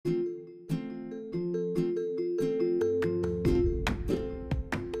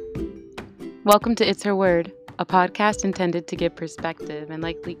Welcome to It's Her Word, a podcast intended to give perspective and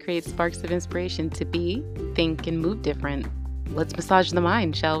likely create sparks of inspiration to be, think, and move different. Let's massage the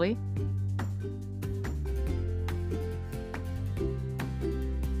mind, shall we?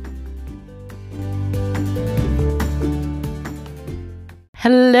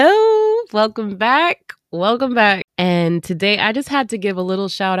 Hello, welcome back. And today I just had to give a little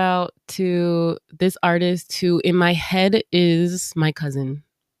shout out to this artist who in my head is my cousin.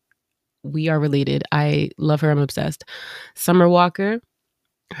 We are related. I love her. I'm obsessed. Summer Walker,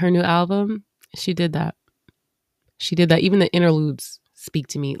 her new album, she did that. Even the interludes speak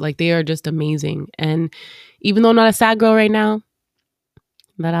to me. Like, they are just amazing. And even though I'm not a sad girl right now,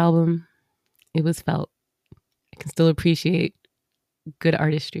 that album, it was felt. I can still appreciate good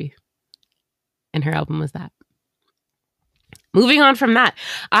artistry. And her album was that. Moving on from that,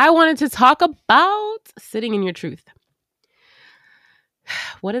 I wanted to talk about sitting in your truth.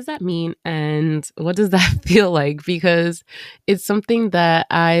 What does that mean? And what does that feel like? Because it's something that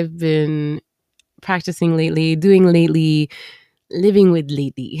I've been practicing lately, doing lately, living with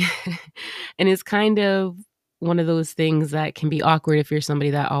lately. And it's kind of one of those things that can be awkward if you're somebody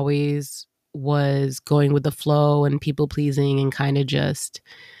that always was going with the flow and people pleasing and kind of just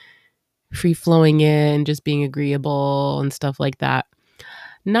free flowing it and just being agreeable and stuff like that.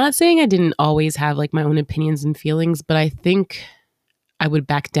 Not saying I didn't always have like my own opinions and feelings, but I think I would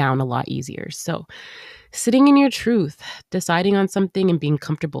back down a lot easier. So sitting in your truth, deciding on something and being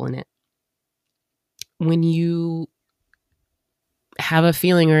comfortable in it. When you have a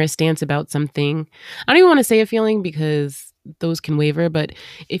feeling or a stance about something, I don't even want to say a feeling because those can waver, but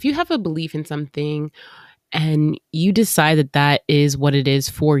if you have a belief in something and you decide that that is what it is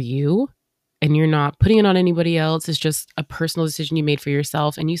for you and you're not putting it on anybody else, it's just a personal decision you made for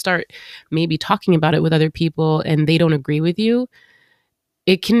yourself, and you start maybe talking about it with other people and they don't agree with you,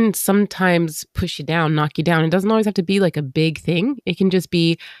 it can sometimes push you down, knock you down. It doesn't always have to be like a big thing. It can just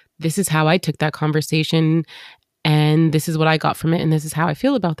be, this is how I took that conversation and this is what I got from it and this is how I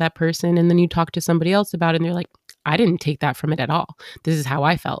feel about that person. And then you talk to somebody else about it and they're like, I didn't take that from it at all. This is how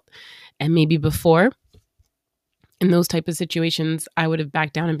I felt. And maybe before, in those type of situations, I would have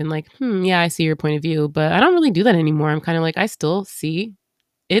backed down and been like, yeah, I see your point of view. But I don't really do that anymore. I'm kind of like, I still see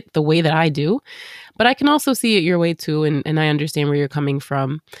it the way that I do, but I can also see it your way too. And I understand where you're coming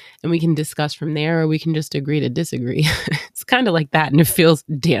from, and we can discuss from there, or we can just agree to disagree. It's kind of like that. And it feels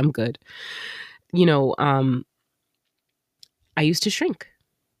damn good. I used to shrink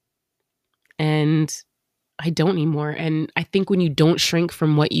and I don't anymore. And I think when you don't shrink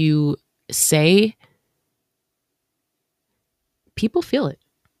from what you say, people feel it.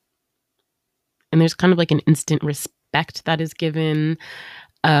 And there's kind of like an instant respect that is given,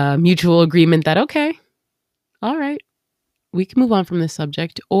 mutual agreement that, okay, all right, we can move on from this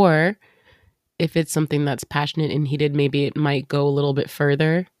subject. Or if it's something that's passionate and heated, maybe it might go a little bit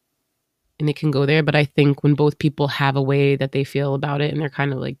further and it can go there. But I think when both people have a way that they feel about it and they're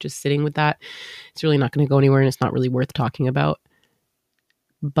kind of like just sitting with that, it's really not going to go anywhere and it's not really worth talking about.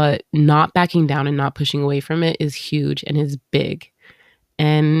 But not backing down and not pushing away from it is huge and is big.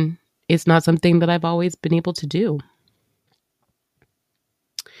 And it's not something that I've always been able to do.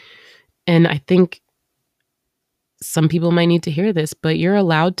 And I think some people might need to hear this, but you're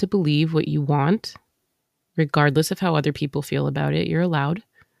allowed to believe what you want, regardless of how other people feel about it. You're allowed.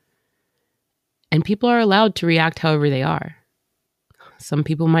 And people are allowed to react however they are. Some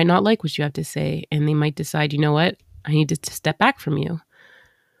people might not like what you have to say, and they might decide, you know what, I need to step back from you.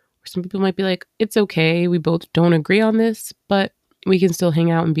 Or some people might be like, it's okay, we both don't agree on this, but we can still hang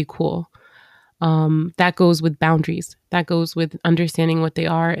out and be cool. That goes with boundaries. That goes with understanding what they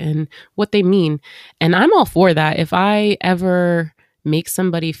are and what they mean. And I'm all for that. If I ever make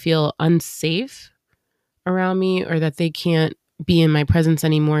somebody feel unsafe around me, or that they can't be in my presence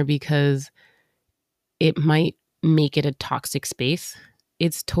anymore because it might make it a toxic space,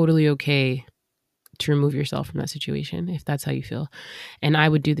 it's totally okay to remove yourself from that situation if that's how you feel. And I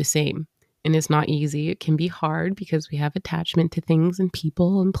would do the same. And it's not easy. It can be hard because we have attachment to things and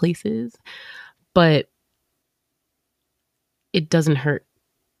people and places. But it doesn't hurt.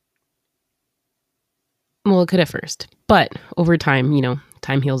 Well, it could at first, but over time,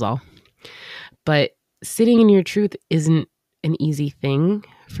 time heals all. But sitting in your truth isn't an easy thing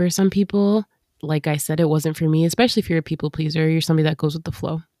for some people. Like I said, it wasn't for me, especially if you're a people pleaser, you're somebody that goes with the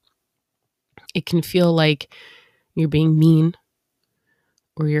flow. It can feel like you're being mean,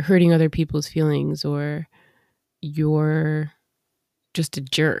 or you're hurting other people's feelings, or you're just a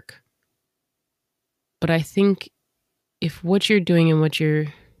jerk. But I think if what you're doing and what you're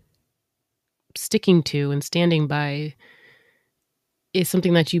sticking to and standing by is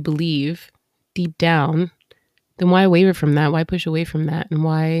something that you believe deep down, then why waver from that? Why push away from that? And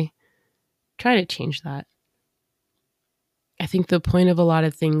why try to change that? I think the point of a lot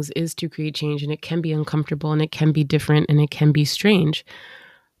of things is to create change, and it can be uncomfortable and it can be different and it can be strange.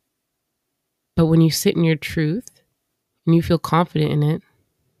 But when you sit in your truth and you feel confident in it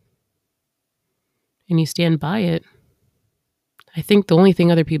and you stand by it, I think the only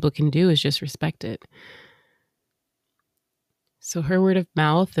thing other people can do is just respect it. So her word of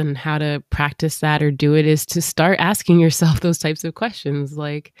mouth and how to practice that or do it is to start asking yourself those types of questions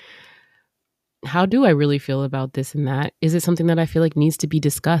like, how do I really feel about this and that? Is it something that I feel like needs to be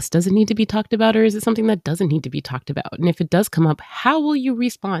discussed? Does it need to be talked about? Or is it something that doesn't need to be talked about? And if it does come up, how will you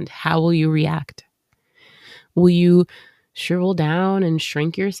respond? How will you react? Will you shrivel down and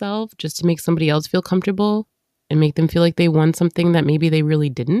shrink yourself just to make somebody else feel comfortable and make them feel like they won something that maybe they really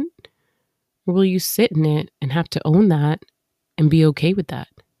didn't? Or will you sit in it and have to own that and be okay with that?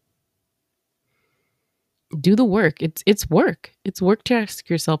 Do the work. It's work. It's work to ask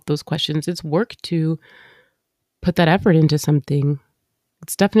yourself those questions. It's work to put that effort into something.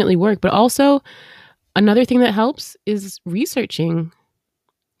 It's definitely work. But also, another thing that helps is researching,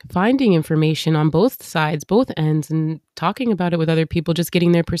 finding information on both sides, both ends, and talking about it with other people, just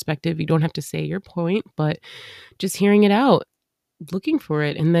getting their perspective. You don't have to say your point, but just hearing it out, looking for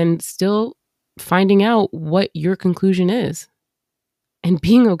it, and then still finding out what your conclusion is and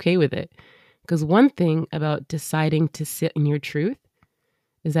being okay with it. Because one thing about deciding to sit in your truth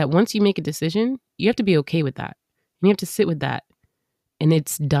is that once you make a decision, you have to be okay with that. And you have to sit with that. And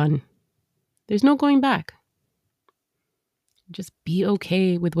it's done. There's no going back. Just be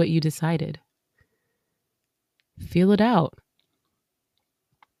okay with what you decided. Feel it out.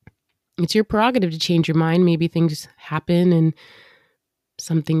 It's your prerogative to change your mind. Maybe things happen and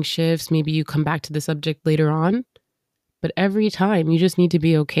something shifts. Maybe you come back to the subject later on. But every time, you just need to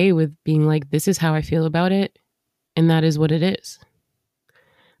be okay with being like, this is how I feel about it, and that is what it is.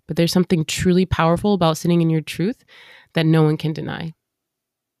 But there's something truly powerful about sitting in your truth that no one can deny.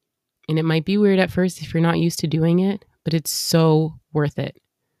 And it might be weird at first if you're not used to doing it, but it's so worth it.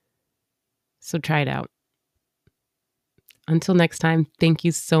 So try it out. Until next time, thank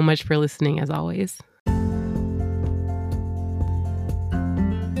you so much for listening, as always.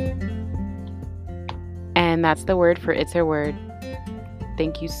 And that's the word for It's Her Word.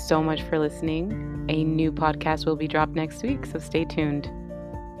 Thank you so much for listening. A new podcast will be dropped next week, so stay tuned.